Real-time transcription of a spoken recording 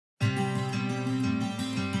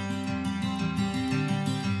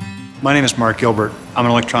My name is Mark Gilbert. I'm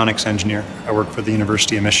an electronics engineer. I work for the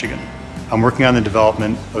University of Michigan. I'm working on the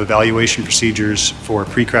development of evaluation procedures for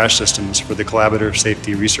pre-crash systems for the Collaborative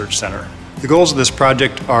Safety Research Center. The goals of this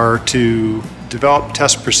project are to develop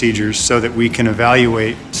test procedures so that we can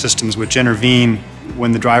evaluate systems which intervene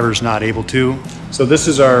when the driver is not able to. So this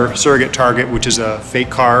is our surrogate target, which is a fake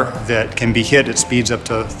car that can be hit at speeds up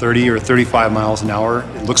to 30 or 35 miles an hour.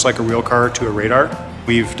 It looks like a real car to a radar.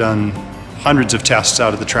 We've done hundreds of tests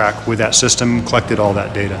out of the track with that system, collected all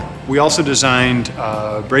that data. We also designed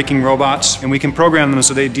braking robots, and we can program them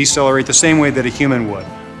so they decelerate the same way that a human would,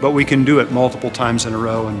 but we can do it multiple times in a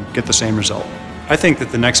row and get the same result. I think that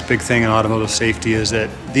the next big thing in automotive safety is that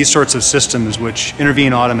these sorts of systems which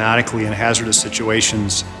intervene automatically in hazardous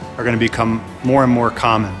situations are going to become more and more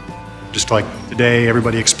common. Just like today,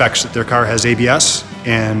 everybody expects that their car has ABS,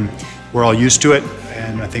 and we're all used to it,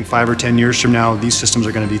 and I think 5 or 10 years from now, these systems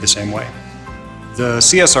are going to be the same way. The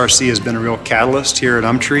CSRC has been a real catalyst here at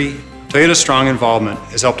Umtree. Toyota's strong involvement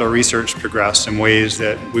has helped our research progress in ways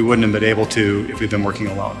that we wouldn't have been able to if we'd been working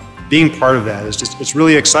alone. Being part of that is it's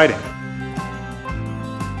really exciting.